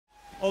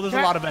Oh, there's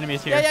a lot of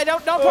enemies here. Yeah,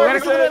 don't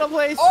park in the middle,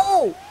 please.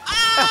 Oh!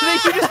 I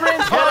think you just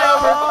ran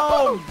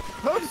over.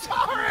 I'm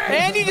sorry.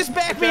 And you just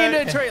backed me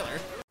into a trailer.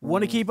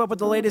 Want to keep up with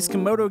the latest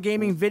Camodo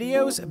Gaming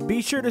videos?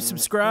 Be sure to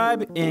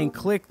subscribe and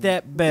click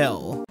that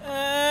bell.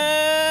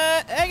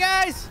 Hey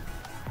guys!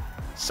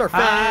 Surfing.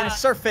 I'm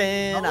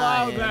surfing.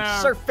 Oh,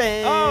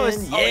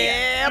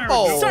 yeah,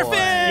 boy. Surfing.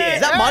 Yeah.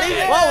 Is that money?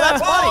 Whoa,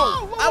 that's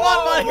money. I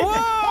want money.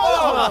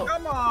 Whoa.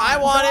 Come on. I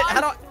want it.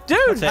 How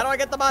do I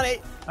get the money?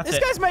 This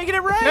guy's making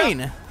it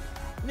rain.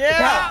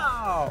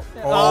 Yeah.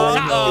 You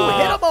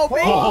hit him, OB.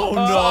 Oh,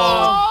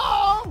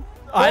 no.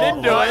 I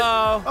didn't do it.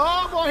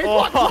 Oh, boy. He's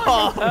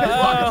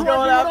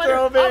going after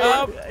OB.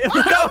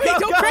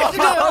 Don't crash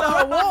into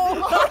the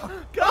wall.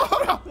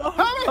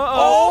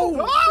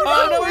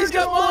 Oh, no, he's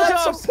got one.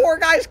 That's some poor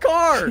guy's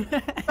car.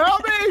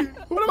 Help me!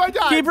 What have I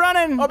done? Keep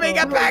running. OB,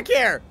 get back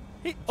here.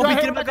 OB,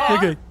 get in my van.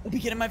 Okay. OB,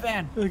 get in my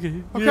van.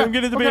 Okay. Yeah, I'm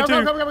getting the van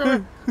too. Come.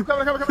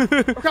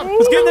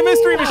 Let's get in the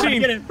mystery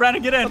machine. Get in.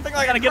 Brandon, get in. Something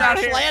like gotta a get out crash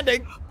of here.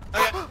 landing.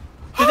 Did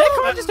that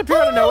car just appear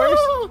out of nowhere?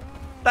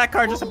 That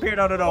car just appeared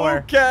out of nowhere.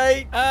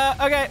 Okay.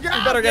 Okay. We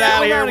better get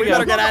out of here. We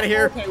better get out of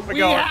here. Okay, We're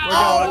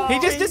going. He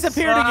just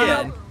disappeared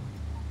again.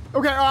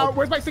 Okay,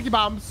 where's my sticky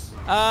bombs?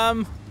 Hit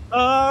him!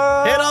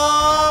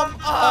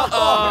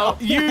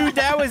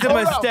 That was a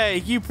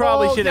mistake. You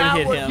probably should have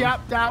hit him.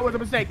 Yep, that was a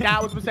mistake.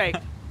 That's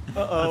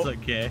That's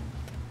okay.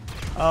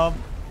 All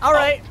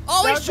right.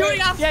 Oh, he's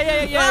shooting us!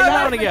 Yeah.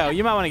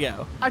 You might want to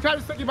go. I tried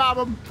to sticky bomb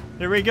him.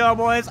 Here we go,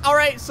 boys. All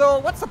right. So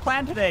what's the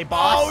plan today,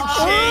 boss? Oh,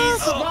 jeez!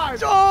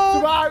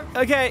 Survive.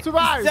 Okay.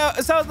 Survive.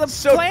 So the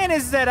plan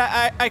is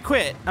that I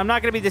quit. I'm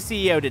not gonna be the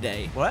CEO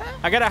today. What?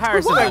 I gotta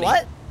hire somebody. Wait,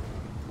 what?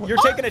 You're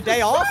taking a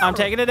day off? I'm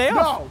taking a day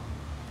off. No.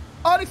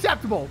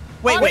 Unacceptable.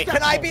 Wait,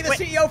 can I be the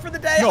CEO for the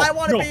day? I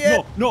want to be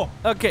it. No.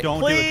 Okay. Don't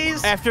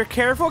Please. After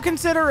careful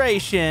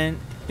consideration,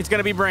 it's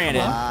gonna be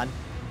Brandon. Come on.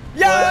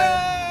 Yay!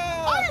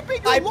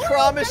 I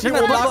promise you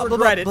will not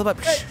regret it.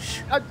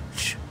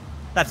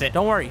 That's it.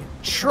 Don't worry.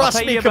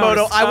 Trust me,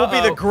 Camodo, I will be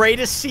the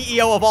greatest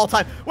CEO of all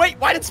time. Wait,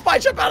 why did Spy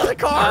jump out of the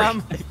car?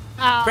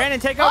 Brandon,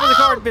 take over the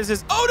car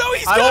business. Oh no,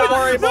 he's Don't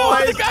coming! worry, No,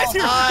 boys. the guy's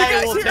here.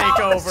 I will take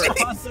over.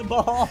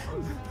 Impossible.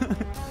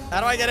 How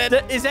do I get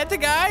it? Is that the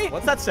guy?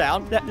 What's that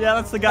sound? Yeah,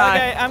 that's the guy.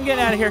 Okay, I'm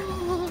getting out of here.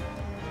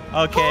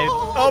 Okay.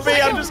 OB,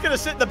 I'm just gonna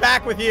sit in the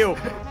back with you.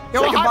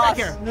 Yo, Second hide boss. back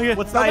here. Okay.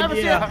 What's the Don't ever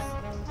see idea? us.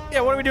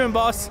 Yeah, what are we doing,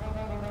 boss?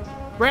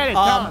 Brandon,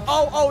 tell us.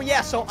 Oh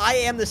yeah, so I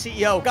am the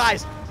CEO.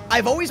 Guys,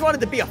 I've always wanted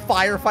to be a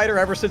firefighter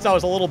ever since I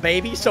was a little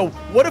baby, so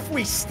what if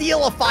we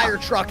steal a fire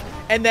truck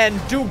and then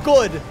do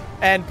good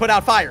and put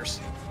out fires?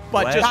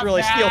 But just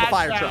really steal the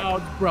fire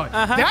truck. Brilliant.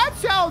 That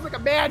sounds like a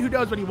man who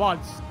knows what he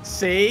wants.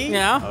 See?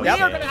 Yeah. We are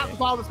going to have to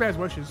follow this man's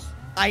wishes.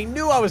 I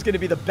knew I was going to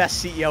be the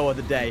best CEO of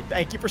the day.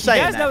 Thank you for You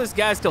saying guys that. know this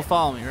guy's still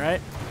following me,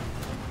 right?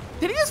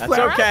 Did he just That's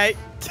flare okay. us?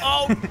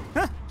 Oh,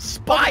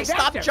 Spy,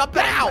 stop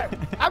jumping out.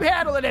 I'm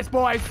handling this,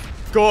 boys.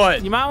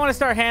 Good. You might want to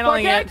start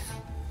handling it.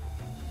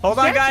 Hold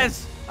on,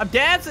 guys. I'm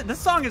dancing. This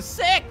song is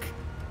sick.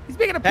 He's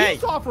making a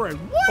peace offering.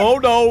 What? Oh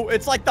no,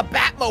 it's like the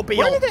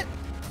Batmobile.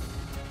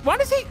 What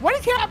is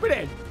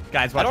happening?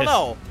 Guys, watch I don't this.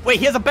 know. Wait,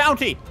 he has a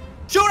bounty.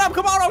 Shoot him,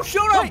 Camodo,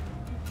 shoot him. Wait,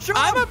 Shoot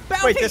I'm him. a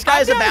bounty. Wait, this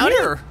guy's a I'm down bounty?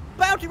 here.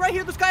 Bounty right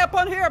here. This guy up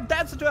on here. I'm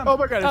dancing to him. Oh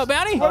my goodness. Oh,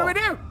 bounty? What do we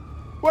do?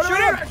 What do we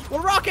Shoot do? him.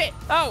 We'll rock it.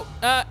 Oh,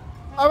 I'm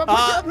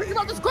pushing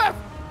up this cliff.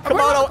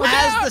 Komodo,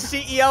 as the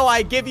CEO,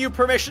 I give you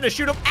permission to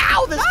shoot him.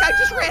 Ow, this guy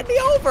just ran me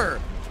over.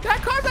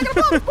 That car's not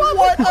gonna blow.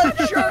 What a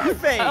jerk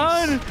face.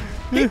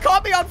 He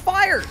caught me on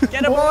fire.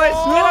 Get him, boys.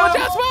 Oh, Get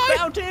him. that's fine.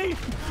 Bounty.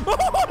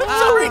 I'm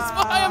sorry,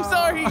 Spy. I'm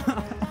sorry.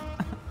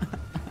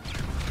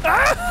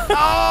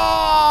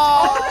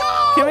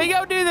 Oh! Can we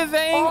go do the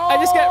thing? I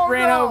just got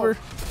ran over.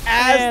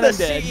 As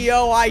the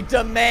CEO, I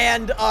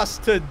demand us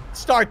to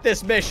start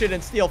this mission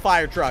and steal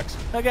fire trucks.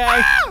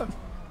 Okay.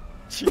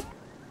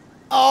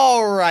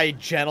 All right,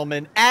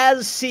 gentlemen.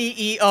 As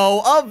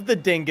CEO of the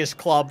Dingus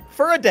Club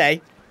for a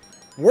day,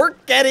 we're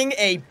getting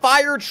a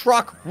fire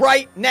truck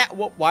right now.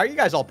 Why are you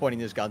guys all pointing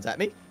these guns at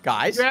me?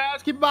 Guys? Yeah,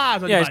 let's keep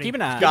eyes on you, Yeah, buddy. just keep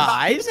an eye.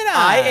 Guys,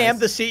 I am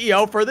the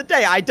CEO for the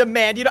day. I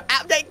demand you to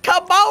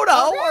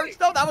Komodo. Okay.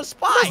 No, that was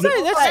Spy.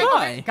 That's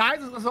Spy. Guys,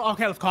 let's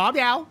calm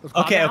down. Let's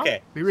calm down.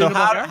 Okay. Be So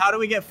reasonable here. how do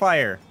we get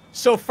fire?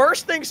 So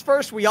first things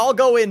first, we all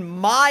go in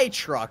my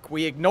truck.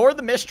 We ignore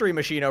the mystery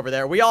machine over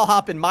there. We all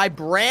hop in my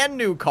brand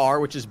new car,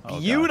 which is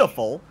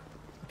beautiful.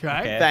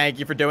 Okay. Thank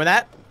you for doing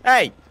that.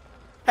 Hey,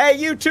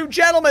 you two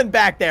gentlemen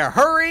back there,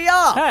 hurry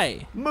up.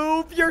 Hey.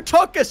 Move your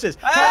tukuses.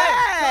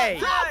 Hey.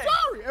 I'm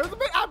sorry. It was a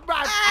bit.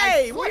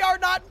 Hey, we are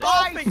not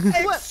golfing.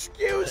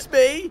 Excuse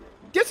me.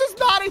 This is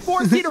not a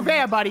four-seater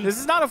van, buddy. This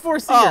is not a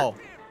four-seater. Oh.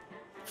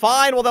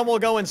 Fine, well then we'll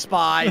go in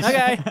Spies.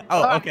 Okay.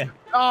 Oh, okay.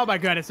 Oh my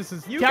goodness, this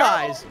is You terrible.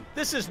 guys,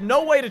 this is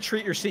no way to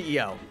treat your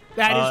CEO.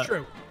 That is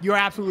true. You're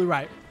absolutely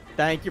right.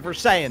 Thank you for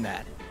saying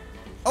that.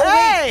 Oh,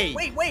 Hey!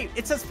 Wait.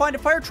 It says find a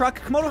fire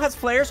truck. Komodo has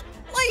flares.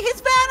 Light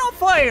his van on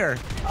fire.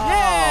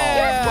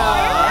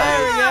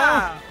 There we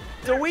go.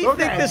 Do we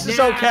Okay, think this is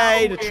now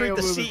okay to we're treat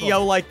the moving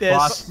CEO like this?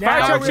 Boss. Fire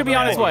Now truck we're should be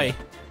on its ready. way.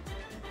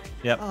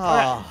 Yep.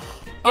 Oh.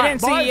 Get All in,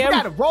 right, boys, we CEO.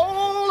 gotta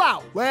roll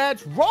out.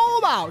 Let's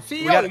roll them out.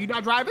 CEO, you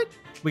not driving?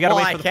 We gotta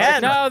Well, wait I for the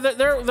can. No,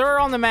 they're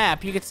on the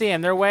map. You can see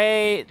them. They're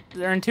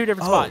in 2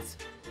 different spots.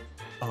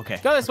 Okay.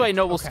 Go this way,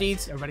 noble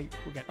steeds. Everybody,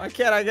 we're good. Why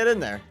can't I get in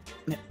there?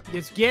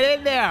 Just get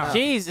in there.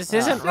 Jeez, this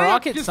isn't Just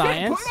rocket Put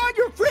science. on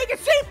your freaking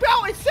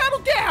seatbelt and settle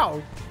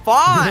down.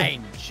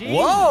 Fine. Jeez.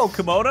 Whoa,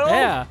 Camodo.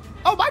 Yeah.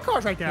 Oh, my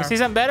car's right there. You see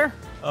something better?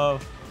 Oh.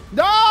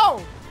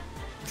 No.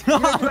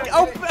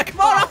 Oh,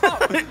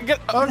 Camodo.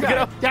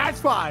 Okay,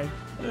 that's fine.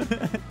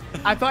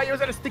 I thought you was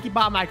gonna sticky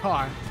bomb my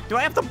car. Do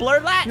I have to blur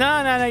that?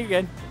 No, you're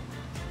good.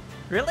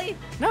 Really?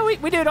 No, we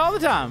do it all the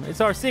time.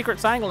 It's our secret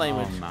sign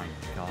language. Oh my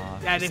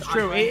god. That is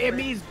true. It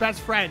means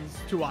best friends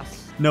to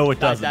us. No, it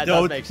doesn't. That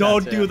does make sense,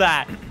 don't yeah. do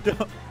that.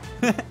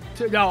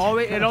 No,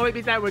 it only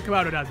means that when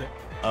Camodo does it.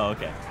 Oh,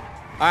 okay.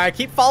 All right,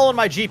 keep following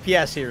my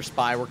GPS here,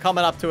 Spy. We're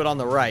coming up to it on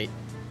the right.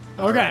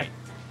 Okay.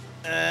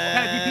 Uh, What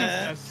kind of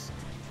GPS is this?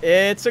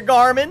 It's a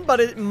Garmin, but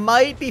it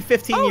might be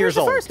 15 Oh, years there's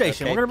the old. fire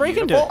station. Okay, We're gonna break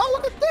into beautiful. Oh,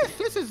 look at this.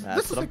 This is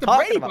That's what like I'm the talking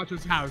Brady about.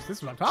 Bunch's house. This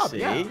is what I'm talking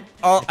See? about. Yeah.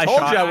 Oh, I told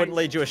you I wouldn't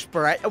lead you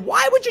astray.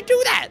 Why would you do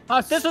that?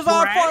 This is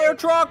our fire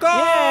truck. Oh!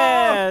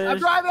 Yeah. I'm there's-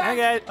 driving.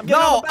 Okay. I'm getting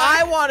on No, the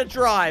back. I want to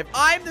drive.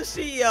 I'm the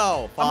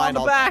CEO. Fine, the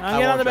I'll- back. I I'm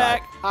getting on won't the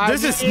drive. back.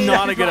 This is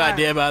not a good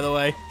idea, by the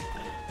way.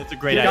 It's a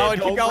great Keep idea. going,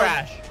 keep going.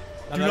 Crash.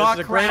 No, Do no, not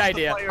this is a great crash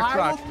idea. The fire I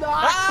truck. will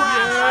not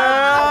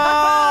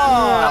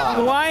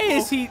Ah! Why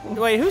is he?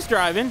 Wait, who's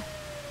driving?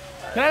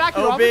 Can I knock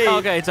you off? OB.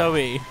 Okay, it's OB.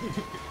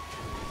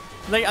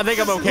 I think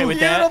I'm okay with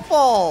that.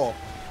 Beautiful.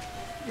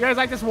 You guys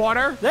like this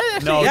water? That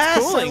actually No. is Yes,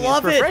 I cooling.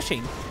 love it's it.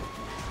 refreshing.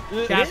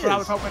 That's what I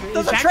was hoping. There's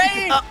It's a actually-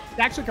 train. It's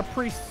actually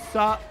Capri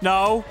Sun.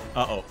 No.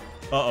 Uh-oh.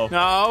 Uh-oh.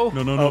 No.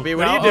 No, no, no. OB,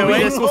 what No, are you doing? OB,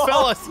 this will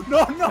fill us.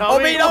 No, no.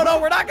 OB, no,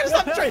 we're not going to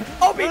stop the train.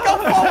 OB, go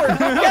forward.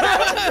 Get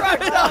out of the truck.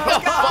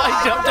 No,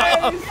 I jumped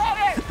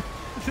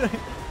off. Get it.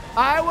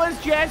 I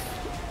was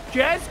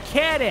just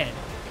kidding.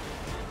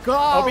 Go.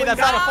 OB,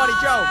 that's not a funny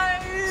joke.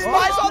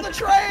 Spies on the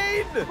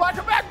train.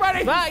 Welcome back,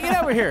 buddy. Bye,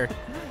 get over here.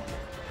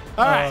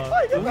 All right.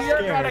 I'm we are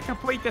scared. going to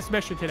complete this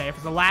mission today. If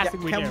it's the last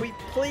thing we do. Can we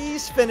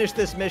please finish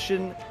this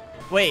mission?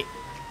 Wait.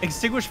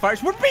 Extinguish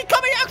fires. We're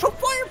becoming actual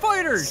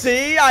firefighters.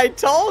 See, I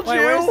told Wait,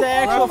 you. where's the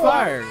actual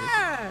fires?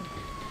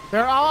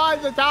 They're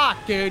on the dock,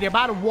 dude. They're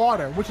out of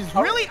water, which is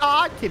really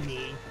odd to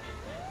me.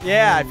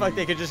 Yeah, I feel like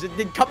they could just.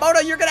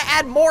 Komodo, you're gonna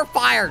add more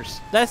fires.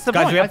 That's the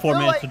Guys, point. we have 4 feel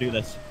minutes like- to do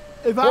this.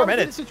 If 4 I was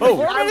minutes. in a situation, Oh.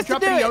 4 4 minutes minutes to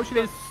jump to in do the it. ocean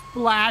and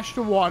splash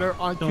the water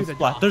onto Don't the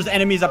splat. dock. There's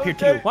enemies up here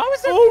too. Why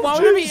was there? Oh, why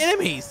would there be jeez.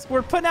 enemies?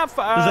 We're putting out There's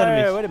fire.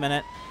 enemies. Wait a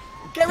minute.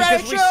 Get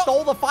ready, we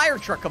stole the fire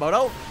truck,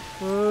 Komodo.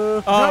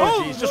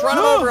 Oh, jeez, just run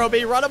him over, OB.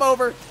 Run him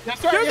over. Yes,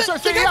 sir. Yes, sir.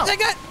 They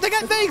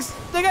got things.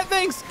 They got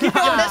things. Keep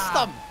You going. missed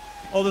them.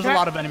 Oh, there's a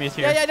lot of enemies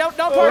here. Yeah, don't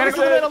park us in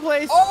the good. middle,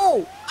 please.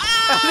 Oh!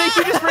 I think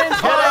you just ran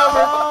Get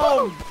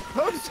over.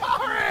 over. I'm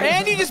sorry.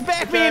 And you just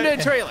backed me into a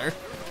trailer.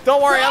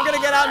 Don't worry, I'm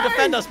gonna get out and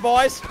defend us,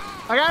 boys.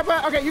 I gotta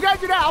put, okay, you guys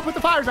do that. I'll put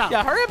the fires out.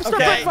 Yeah, hurry up and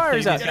start Okay. putting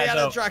fires out. Get out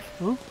of the truck.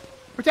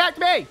 Protect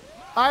me.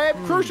 I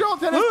am crucial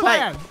to this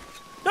plan.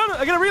 No,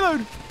 I gotta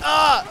reload.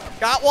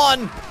 Got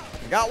one.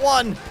 Got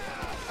one.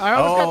 I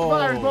almost got the Oh.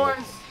 fires,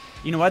 boys.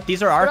 You know what?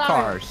 These are our Get out of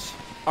here. cars.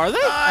 Are they?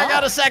 I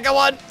got a second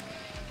one.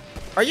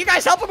 Are you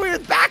guys helping me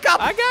with backup?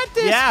 I got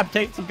this. Yeah,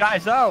 take some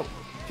guys out.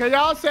 Can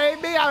y'all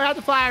save me? I have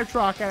the fire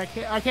truck and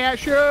I can't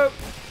shoot.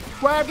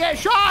 Well, I'm getting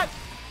shot.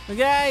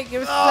 Okay,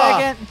 give us a Ah.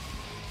 second.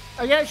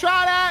 I get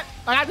shot at.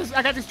 I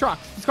got this truck.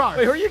 This car.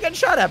 Wait, who are you getting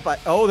shot at by?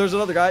 Oh, there's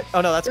another guy.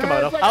 Oh, no, that's Yeah,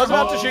 Komodo. it's like- I was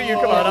about to shoot you,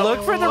 Komodo.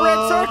 Look for the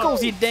red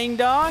circles, you ding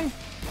dong.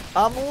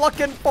 I'm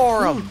looking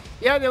for him.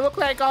 Yeah, they look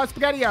like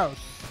SpaghettiOs.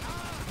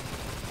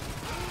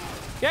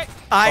 Okay.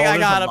 I there's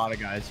got a him. lot of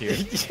guys here.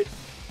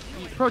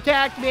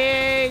 Protect me.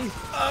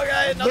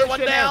 Okay, another one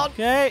Mission down.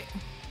 Okay.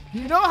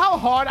 You know how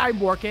hard I'm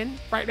working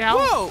right now?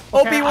 Whoa.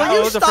 OB, Okay, will oh,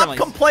 you those are stop friendlies.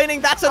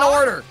 complaining? That's an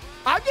order.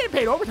 I'm getting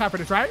paid overtime for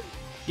this, right?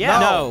 Yeah.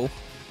 No.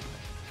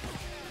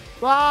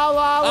 La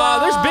la la.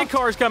 There's big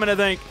cars coming, I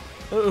think.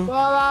 La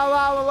la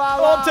la la la.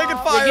 Oh, I'm taking You're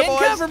fire, getting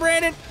boys. cover,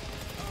 Brandon.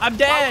 I'm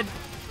dead.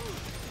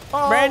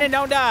 Oh, Brandon,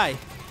 don't die.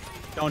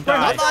 Don't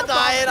I'm die. not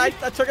dying. I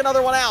took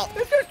another one out.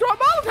 This guy's throwing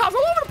Molotovs all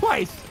over the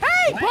place.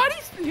 Hey,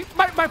 buddies.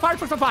 My fire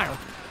truck's on fire.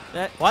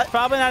 That's What?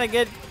 probably not a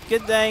good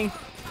thing.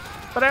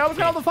 But I almost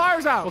got all the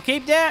fires out. We'll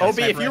keep that. OB,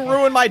 if you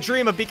ruin my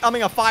dream of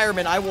becoming a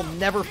fireman, I will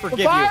never The forgive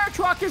you. fire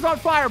truck is on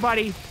fire,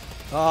 buddy.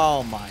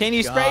 Oh my Can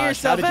you spray gosh,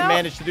 yourself How did you out?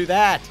 manage to do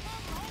that?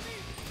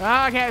 Oh,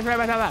 I can't spray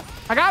myself out.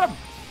 I got him.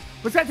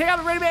 Let's take out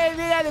the renegade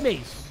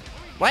enemies.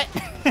 What?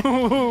 Wait,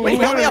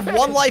 we only have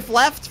one life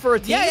left for a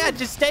team? Yeah,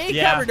 just stay in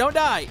Yeah. cover. Don't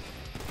die.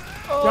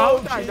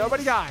 Don't die.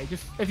 Nobody die.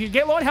 Just if you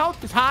get low in health,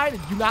 just hide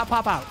and do not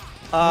pop out.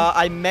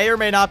 I may or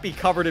may not be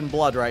covered in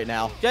blood right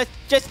now.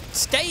 Just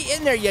stay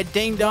in there, you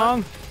ding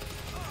dong.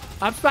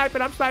 I'm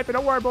sniping.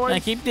 Don't worry, boys. Now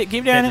keep doing Okay,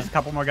 it. there's a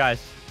couple more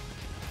guys.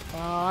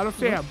 I don't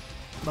see him.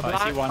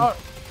 I see one. Oh,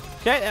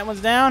 Okay, that one's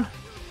down.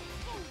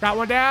 got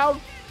one down.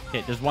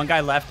 Okay, there's one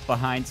guy left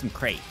behind some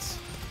crates.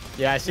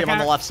 Yeah, I see him on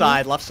the left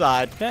side, left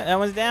side. Okay, that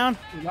one's down.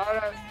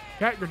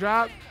 Okay, good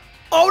job.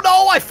 Oh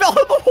no, I fell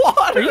in the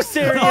water! Are you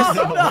serious? Oh,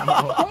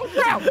 no. Don't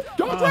drown.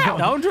 Don't drown.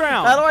 Don't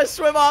drown. How do I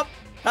swim up?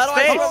 How do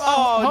I swim up?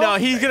 Oh, no,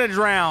 he's going to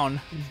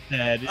drown.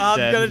 Dead.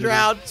 I'm gonna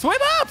drown. Swim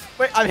up.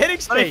 Wait, I'm hitting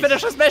Let me space.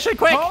 finish this mission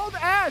quick. Hold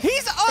S.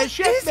 His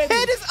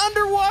head is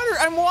underwater.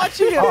 I'm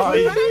watching him. Oh,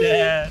 he's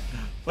dead.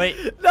 Wait.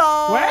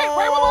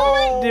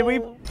 No. Wait. Did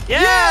we?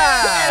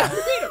 Yeah.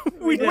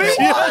 We did.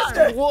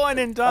 just won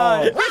and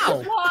died. This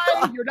is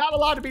why you're not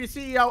allowed to be the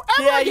CEO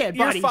ever Yeah, again,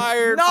 you're buddy.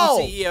 fired No.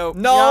 from CEO.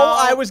 No,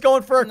 I was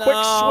going for a quick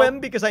No. swim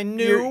because I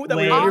knew that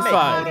we Wait, were you're making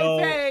fine. it.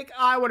 I think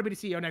I want to be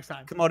the CEO next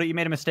time. Komodo, you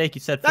made a mistake.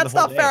 You said for That's the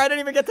whole not fair. day. I didn't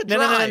even get to No,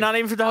 drive. no, not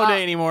even for the whole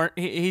day anymore.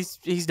 He's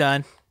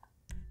done.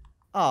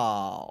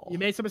 Oh. You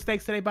made some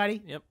mistakes today,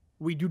 buddy. Yep.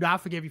 We do not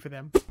forgive you for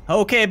them.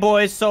 Okay,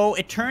 boys. So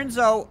it turns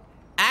out,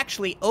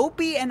 actually,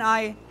 Opie and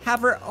I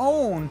have our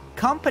own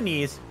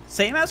companies,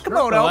 same as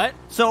Komodo. What?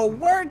 So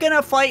we're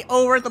gonna fight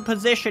over the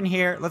position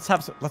here. Let's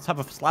have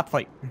a slap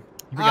fight. Here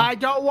we go. I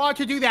don't want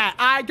to do that.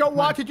 I don't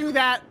want to do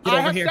that. Get I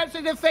over have here.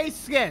 sensitive face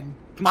skin.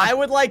 I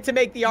would like to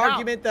make the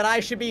argument that I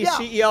should be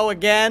CEO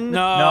again.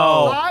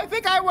 No. I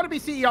think I want to be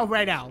CEO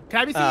right now. Can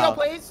I be CEO, Oh.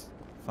 please?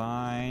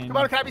 Fine. Come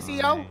on, can I be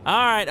CEO? fine.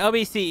 All right, I'll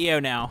be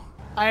CEO now.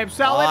 I am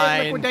selling Fine.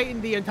 and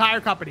liquidating the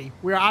entire company.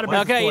 We are out of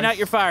business. Okay, you know boys.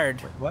 you're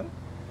fired. What?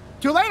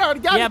 Too late. I already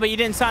got Yeah, it. but you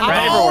didn't sign the Oh.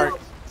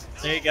 paperwork.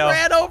 There you go.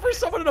 Ran over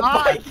someone in a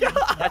bike.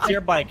 That's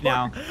your bike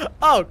now.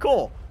 Oh,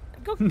 cool.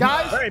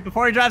 Guys, Hurry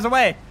before he drives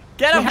away.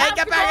 Get him. we Hey, have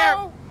get to back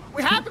go.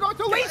 We have to go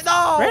to here. Lisa.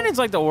 No. Brandon's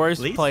like the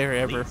worst Lisa? player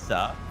ever.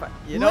 Lisa?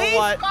 You know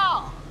what?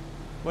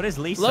 What is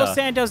Lisa? Los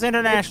Santos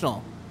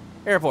International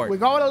Airport. We're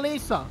going to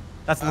Lisa.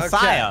 That's Okay.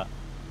 Messiah.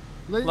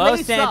 Los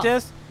Lisa.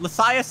 Santos.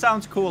 Messiah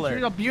sounds She's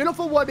cooler. a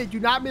beautiful woman. Do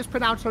not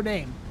mispronounce her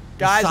name.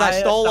 Guys, I Messiah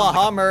stole a sounds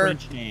like Hummer.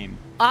 French name.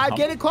 I'm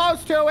getting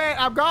close to it.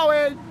 I'm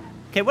going.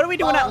 Okay, what are we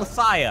doing at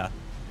Messiah?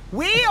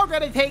 We are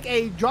going to take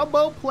a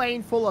jumbo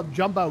plane full of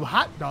jumbo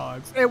hot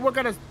dogs, and we're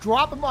going to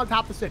drop them on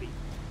top of the city.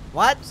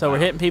 What? So we're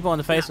hitting people in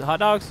the face with hot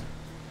dogs?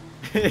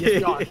 Yes,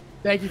 we are.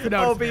 Thank you for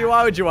noticing. Obi, that.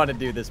 why would you want to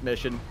do this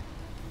mission?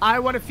 I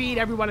want to feed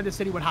everyone in the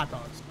city with hot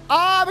dogs.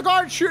 Ah, the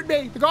guard shoot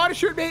me. The guard is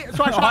shooting me.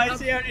 So I Why shot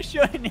is him. he already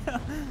shooting you?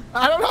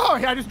 I don't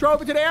know. I just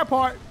drove into the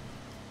airport.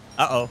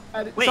 Uh-oh.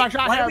 Wait, So I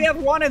shot why do him. we have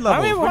wanted Why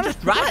do we levels? have We're wanted-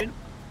 just driving.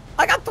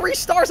 I got 3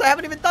 stars. I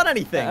haven't even done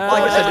anything. Well,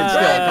 I guess I did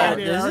steal a car.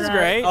 great. This is Okay.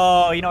 great.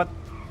 Oh, you know what?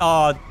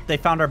 Oh, they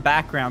found our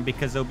background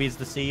because Obi's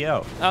the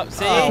CEO. Oh,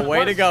 see? Oh,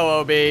 way to go,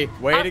 Obi.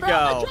 Way I to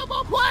found the go.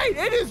 jumbo plane.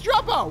 It is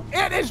jumbo.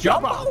 It is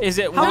jumbo. Is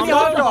it How one many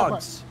dog? hot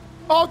dogs?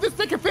 Oh, this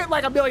thing can fit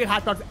like 1,000,000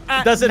 hot dogs.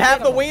 Does it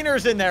have the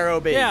wieners in there,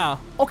 Obi? Yeah.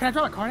 Oh, can I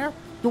drive my car now?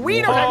 The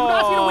wieners. I do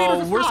not see the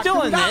wieners. We're stock. still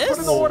Do in not this? Put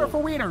in the order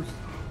for wieners.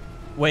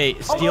 Wait,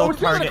 Oh, steal we're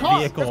stealing the target car.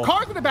 vehicle. There's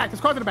cars in the back.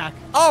 There's cars in the back.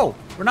 Oh,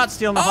 we're not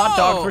stealing the hot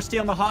dogs. Oh. We're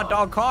stealing the hot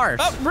dog cars.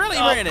 Oh, really,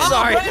 Oh, Brandon?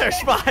 sorry, Brandon.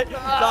 there's fine.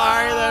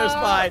 Sorry, there's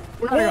fine.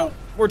 We're gonna go.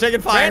 We're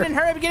taking fire. Brandon,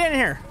 hurry up and get in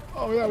here.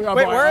 Oh, yeah, we are.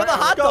 Wait, boy. where are the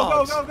hot Go, go,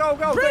 dogs? go, go,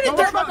 go. Brandon, Go,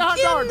 they're go, go, hot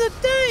in dogs. the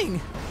thing.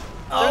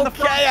 in the front.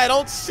 Okay, I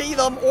don't see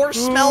them or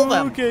smell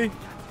them. Okay.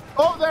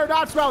 Oh, they're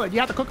not smelling. You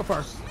have to cook them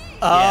first.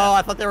 Oh, Yeah.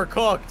 I thought they were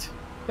cooked.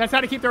 That's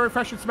how to keep the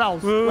refreshing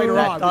smells later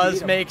That on.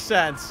 does make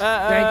sense.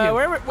 Thank you.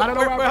 Where, I don't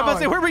know where I'm I was about to say,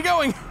 going. where are we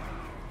going?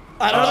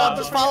 I don't know. I'm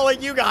just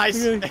following you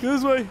guys.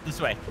 This way. This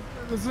way.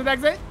 This is the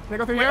exit. Can I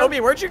go through Wait, here? Obi,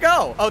 where'd you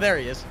go? Oh, there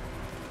he is.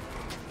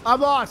 I'm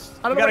lost.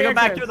 I don't We know gotta where go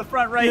back exit to is. the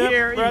front right Yep,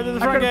 here. right to the I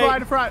front couldn't gate.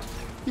 find the front.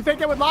 You think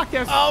they would lock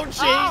this? Oh,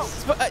 jeez.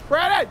 Ow!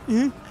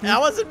 Brandon! That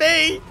wasn't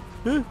me.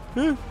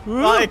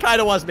 Well, it kind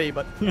of was me,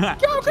 but. Go,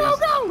 go,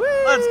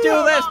 go! Let's do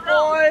Go, this, go,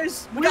 go.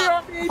 boys. We We got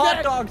are hot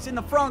needed. dogs in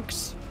the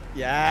frunks.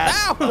 Yes.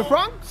 Ow! The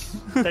Bronx?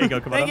 There you go,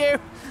 come on. Thank you.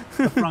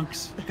 The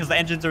frunks. Because the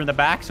engines are in the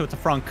back, so it's a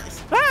frunk.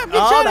 Ah, good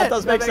Oh, shot that it.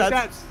 does That make makes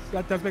sense. sense.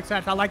 That does make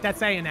sense. I like that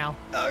saying now.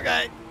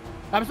 Okay.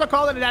 I'm still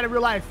calling it that in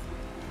real life.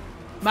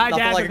 My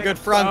Nothing dad like would a good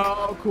think frunk.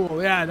 Oh,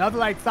 cool. Yeah, nothing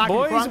like stocking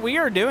Boys, front. we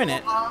are doing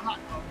it.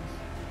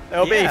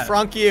 Obi, Yeah.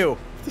 frunk you.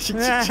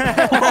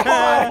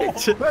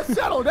 Let's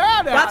settle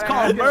down now. That's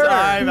called murder.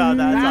 Sorry about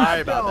that.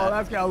 Sorry about that.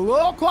 Let's get a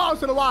little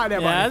closer to the line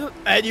there, Yeah, buddy.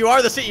 And you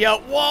are the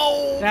CEO.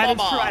 Whoa, That is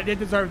mama. true. I did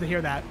deserve to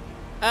hear that.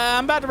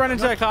 I'm about to run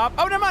into a cop.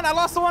 Oh, never mind. I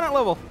lost the one at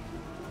level.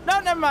 No,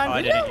 never mind. Oh,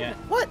 I didn't yet.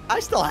 What? I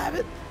still have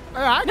it.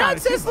 I No, got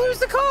it says too, lose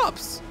the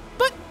cops.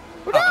 But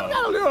buddy. Well, now we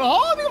got a little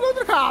hole. We lose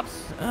the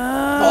cops.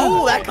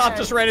 Oh, that cop okay.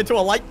 just ran into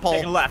a light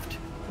Take a pole. left.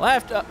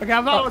 left. Okay,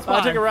 I thought it was I'll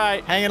fine. take a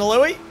right. Hanging a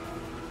Louie?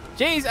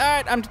 Jeez, all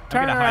right. I'm I'm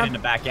turning gonna hide in the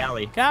around. back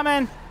alley.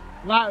 Coming.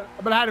 But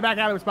I had to back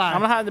out. It was fine.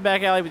 I'm gonna hide in the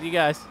back alley with you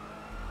guys.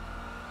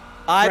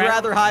 I'd Right.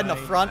 rather hide in the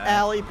front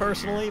alley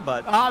personally,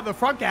 but The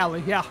front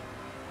alley. Yeah.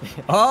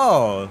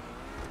 Oh.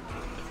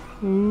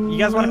 You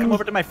guys want to come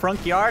over to my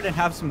front yard and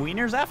have some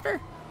wieners after?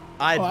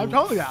 I'd Oh, I'm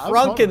totally down. I'm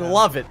frunkin' totally down.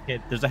 love it.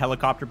 Okay, there's a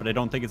helicopter, but I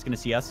don't think it's gonna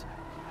see us.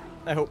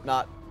 I hope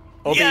not.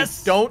 Obi,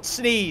 Yes! don't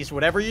sneeze,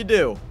 whatever you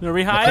do. Are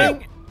we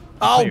hiding?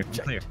 Oh,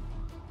 Clear,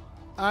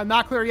 clear.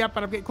 Not clear yet,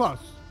 but I'm getting close.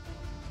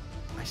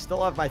 I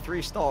still have my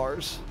 3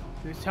 stars.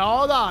 Just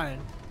hold on.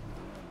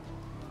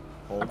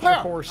 Hold clear. your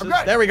I'm horses.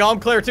 good. There we go. I'm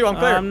clear too. I'm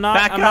clear. I'm not.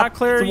 Back I'm up. not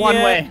clear It's yet. one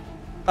way.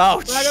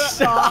 Oh,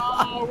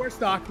 Oh, we're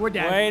stuck. We're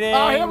dead. Waiting,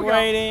 Oh, here we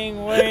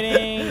go.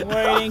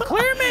 waiting.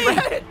 Clear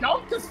me.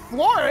 Don't just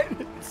floor it.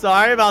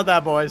 sorry about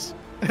that, boys.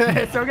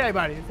 It's okay,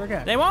 buddy. It's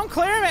okay. They won't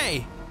clear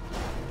me.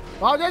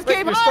 Well, just Wait,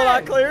 keep you're still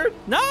not on. cleared?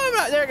 No, I'm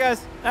not. There it goes.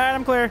 All right,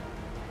 I'm clear.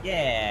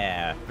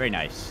 Yeah, very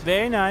nice.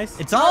 Very nice.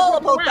 It's all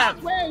about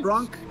that Wait.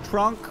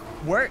 trunk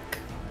work.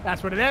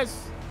 That's what it is.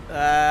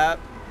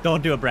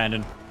 Don't do it,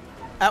 Brandon.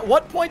 At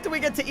what point do we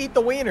get to eat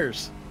the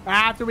wieners?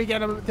 After we get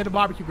them to the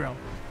barbecue grill.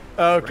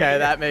 Okay,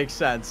 that makes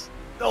sense.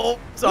 Oh, Who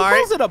sorry.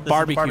 calls it a This is the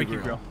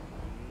barbecue, grill?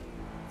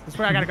 That's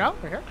where I gotta go.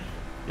 Right here.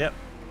 Yep.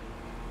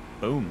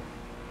 Boom.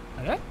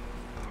 Okay.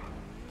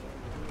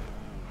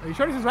 Are you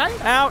sure this is right?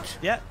 Ouch.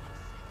 Yep.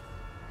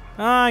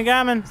 Oh, I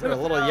got him. Is there a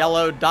little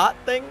yellow dot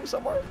thing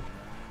somewhere?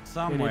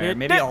 Somewhere.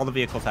 Maybe all the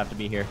vehicles have to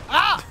be here.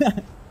 Ah! There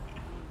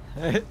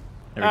we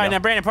All right, go. now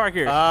Brandon, park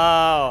yours.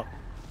 Oh.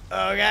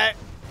 Okay.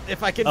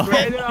 If I can Get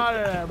get it it. on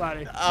there,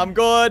 buddy. I'm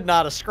good.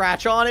 Not a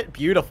scratch on it.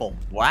 Beautiful.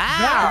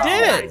 Wow.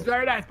 did it. Nice,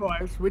 very nice,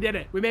 boys. We did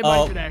it. We made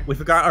money Oh, today. we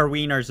forgot our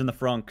wieners in the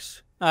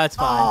frunks. That's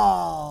fine.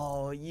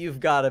 Oh, you've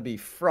got to be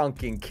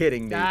frunking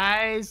kidding me.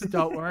 Guys,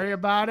 don't worry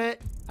about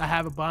it. I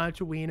have a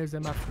bunch of wieners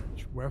in my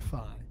fridge. We're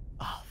fine.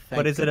 Oh,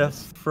 But is it a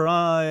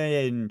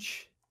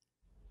French?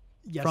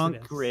 Yes, Frunk,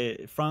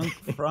 it is.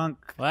 frunk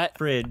What?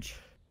 fridge.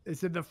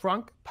 It's in the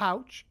front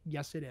pouch.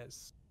 Yes, it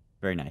is.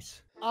 Very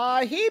nice.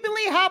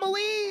 Heebly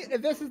hobbly.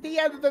 This is the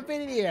end of the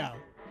video.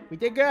 We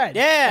did good.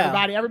 Yeah.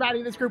 Everybody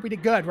in this group, we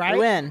did good, right? We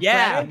win.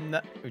 Yeah.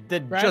 We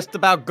did Right? just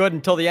about good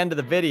until the end of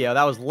the video.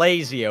 That was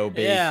lazy, OB.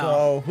 Yeah.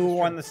 So who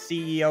won the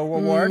CEO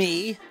award?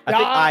 Me. I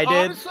think I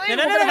did. Honestly, No, we're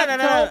no, gonna no, have no,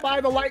 to no, tell no.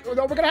 by the like.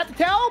 No, we're gonna have to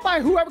tell by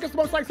whoever gets the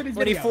most likes in these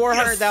We need videos.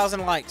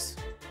 400,000 likes.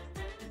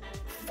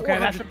 Okay,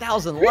 that's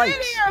 400,000 pretty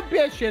likes.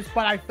 ambitious,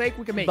 but I think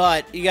we can make it.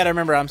 But you got to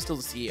remember, I'm still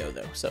the CEO,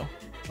 though, so.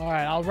 All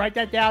right, I'll write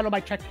that down on my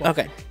checkbook.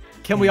 Okay.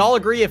 Can we all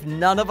agree if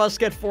none of us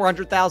get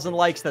 400,000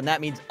 likes, then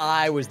that means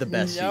I was the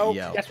best Nope.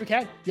 CEO? Yes, we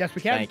can. Yes,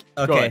 we can. Thank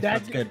you. Okay, Good.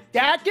 that's good.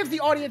 That gives the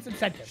audience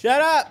incentive. Shut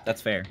up.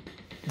 That's fair.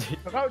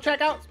 So go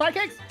check out Spy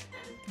Cakes,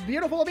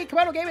 beautiful OB,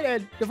 Camodo Gaming,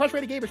 and the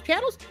Frustrated Gamers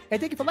channels. And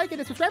thank you for liking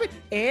and subscribing.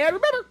 And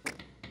remember,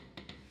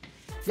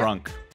 Frunk.